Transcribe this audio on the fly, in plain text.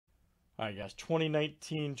All right, guys.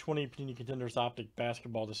 2019-20 Panini Contenders Optic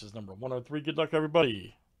Basketball. This is number 103. Good luck,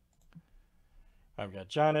 everybody. I've got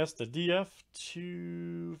John S. the DF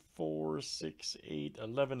 2, 4, 6, 8,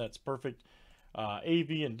 11. That's perfect.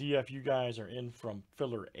 AV and DF, you guys are in from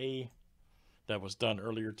filler A. That was done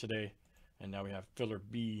earlier today. And now we have filler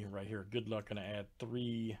B right here. Good luck. Going to add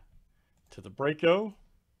 3 to the Breako.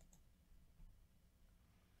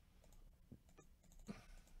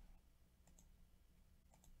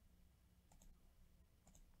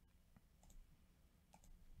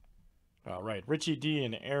 All right, Richie D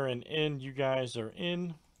and Aaron N, you guys are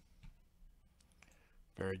in.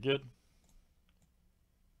 Very good.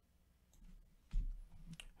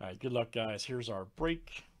 All right, good luck, guys. Here's our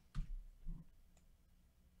break.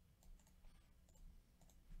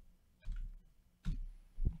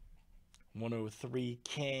 $103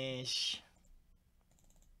 cash.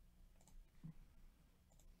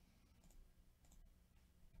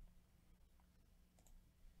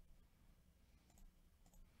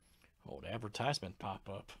 Old advertisement pop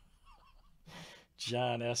up.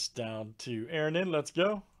 John S down to Aaron N. Let's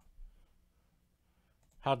go.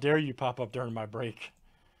 How dare you pop up during my break?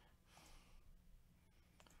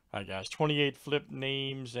 All right, guys. 28 flip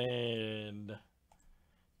names and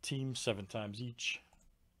teams 7 times each.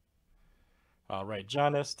 All right,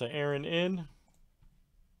 John S to Aaron N.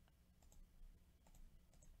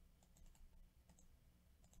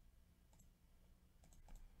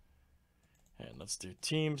 And let's do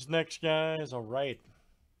teams next, guys. All right.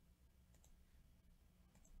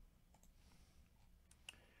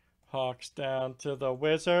 Hawks down to the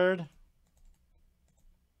Wizard.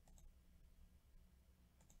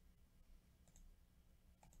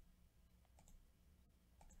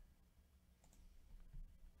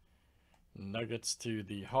 Nuggets to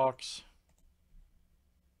the Hawks.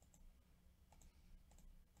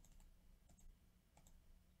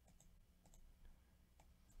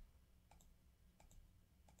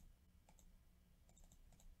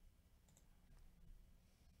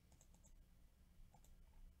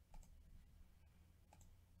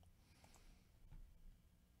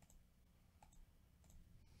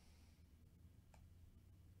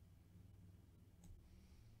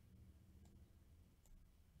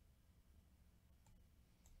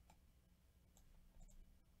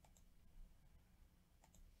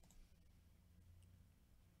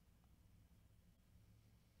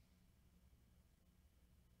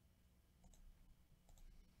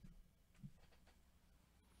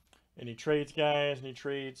 Any trades, guys? Any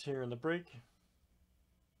trades here in the break?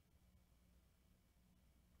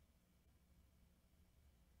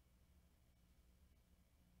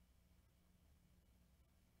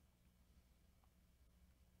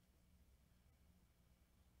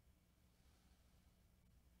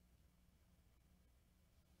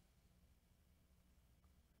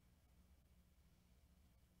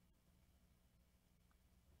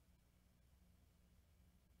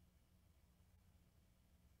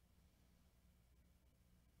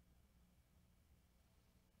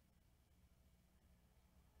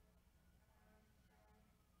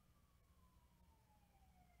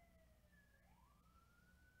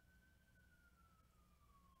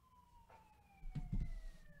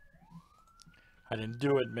 I didn't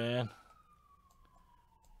do it, man.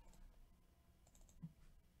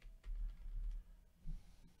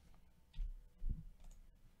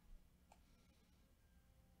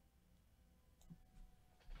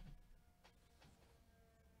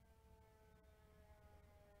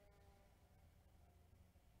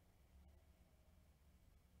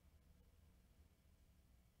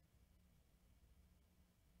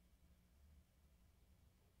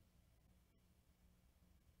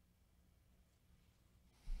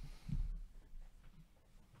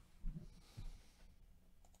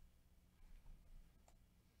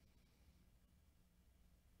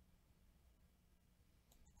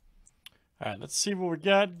 All right, let's see what we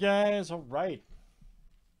got, guys. All right.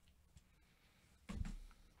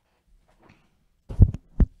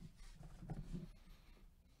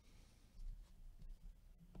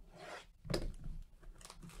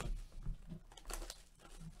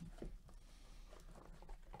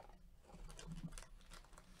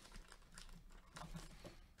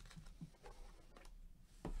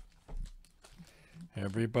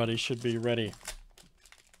 Everybody should be ready.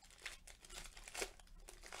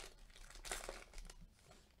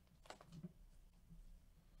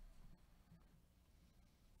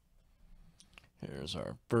 Here's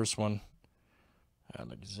our first one.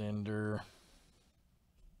 Alexander.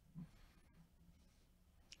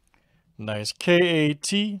 Nice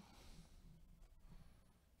KAT.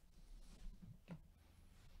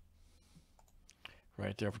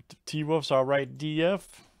 Right there for T-Wolves. All right, DF.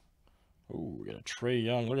 Oh, we got a Trae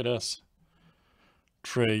Young. Look at us.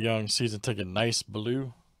 Trae Young season ticket, nice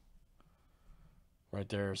blue. Right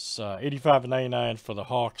there's 85/99 for the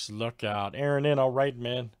Hawks. Look out. Aaron in, all right,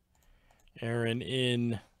 man. Aaron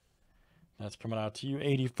in. That's coming out to you.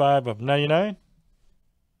 85/99.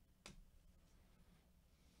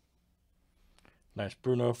 Nice.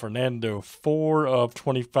 Bruno Fernando,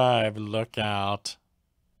 4/25. Look out.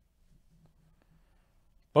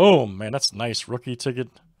 Boom, man. That's a nice rookie ticket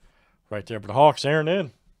right there. But the Hawks, Aaron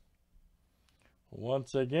in.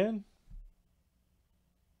 Once again.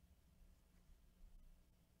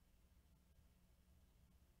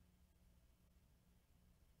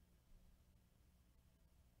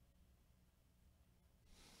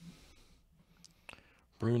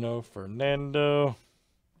 Bruno Fernando.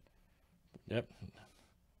 Yep. Is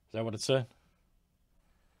that what it said?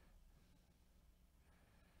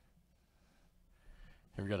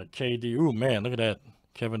 Here we got a KD. Ooh, man, look at that.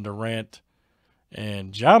 Kevin Durant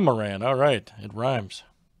and John Moran. All right, it rhymes.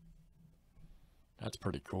 That's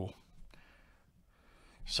pretty cool.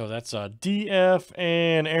 So that's DF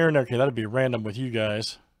and Aaron. Okay, that'll be random with you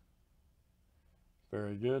guys.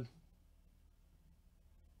 Very good.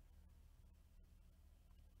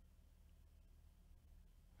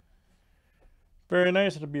 Very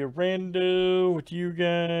nice. It'll be a rando with you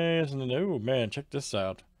guys. And then, oh, man, check this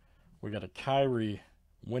out. We got a Kyrie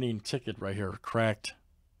winning ticket right here. Cracked.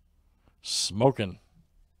 Smoking.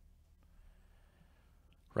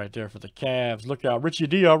 Right there for the Cavs. Look out. Richie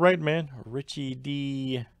D. All right, man. Richie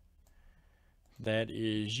D. That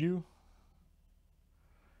is you.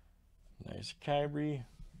 Nice Kyrie.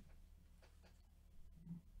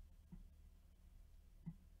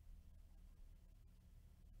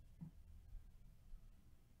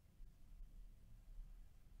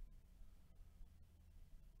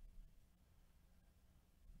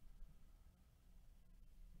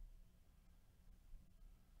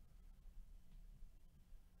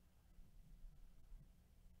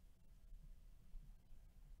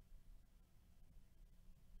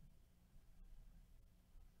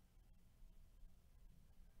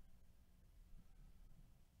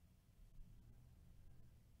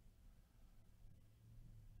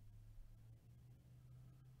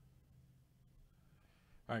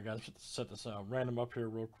 All right, guys, let's set this random up here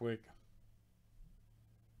real quick.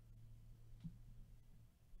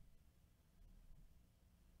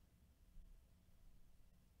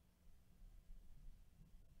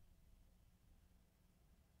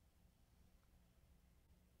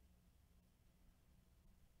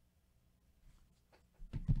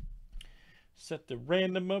 Set the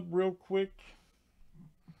random up real quick.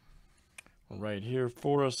 Right here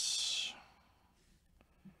for us.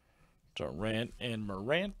 Durant and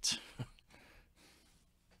Morant.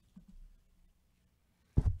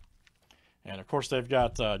 And of course they've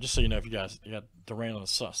got, just so you know, if you got Durant on the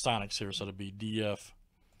Sonics here, so it'll be DF.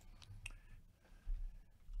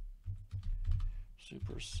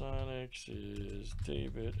 Supersonics is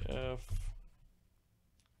David F.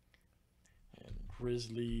 And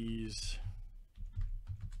Grizzlies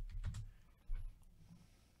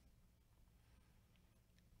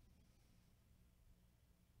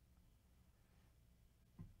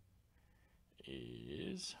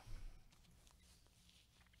is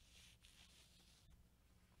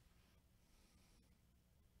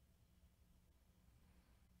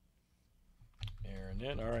Aaron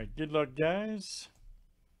in. All right, good luck, guys.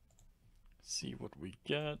 Let's see what we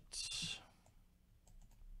got.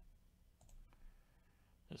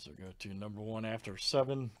 This will go to number 1 after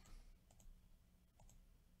 7.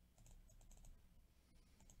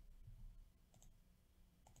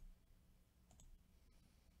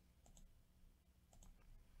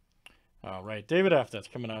 All right, David F. That's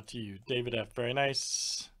coming out to you. David F. Very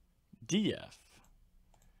nice. DF.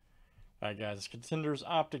 All right, guys. It's Contenders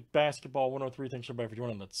Optic Basketball 103. Thanks, everybody, for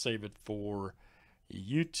joining. Let's save it for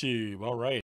YouTube. All right.